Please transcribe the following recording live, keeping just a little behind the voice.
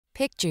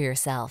Picture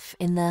yourself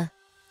in the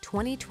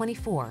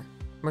 2024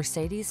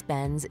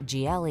 Mercedes-Benz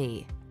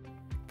GLE.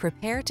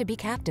 Prepare to be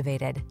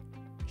captivated.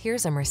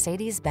 Here's a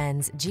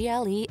Mercedes-Benz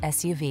GLE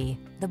SUV,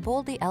 the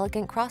boldly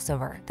elegant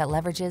crossover that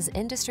leverages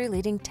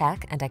industry-leading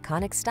tech and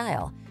iconic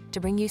style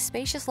to bring you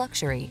spacious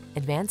luxury,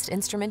 advanced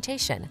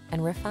instrumentation,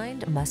 and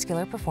refined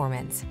muscular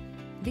performance.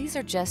 These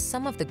are just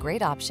some of the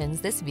great options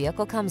this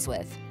vehicle comes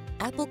with: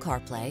 Apple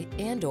CarPlay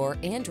and/or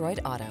Android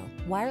Auto,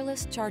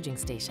 wireless charging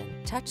station,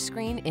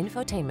 touchscreen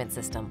infotainment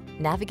system,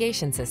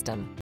 navigation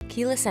system,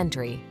 keyless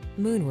entry,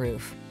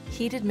 moonroof,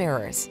 heated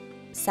mirrors,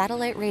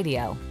 satellite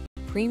radio,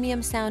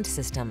 premium sound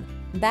system,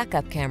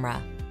 backup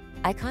camera.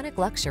 Iconic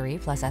luxury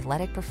plus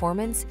athletic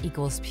performance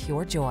equals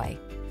pure joy.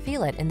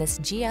 Feel it in this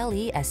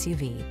GLE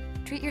SUV.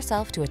 Treat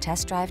yourself to a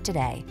test drive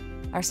today.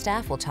 Our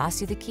staff will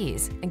toss you the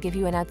keys and give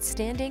you an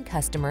outstanding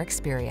customer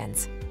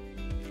experience.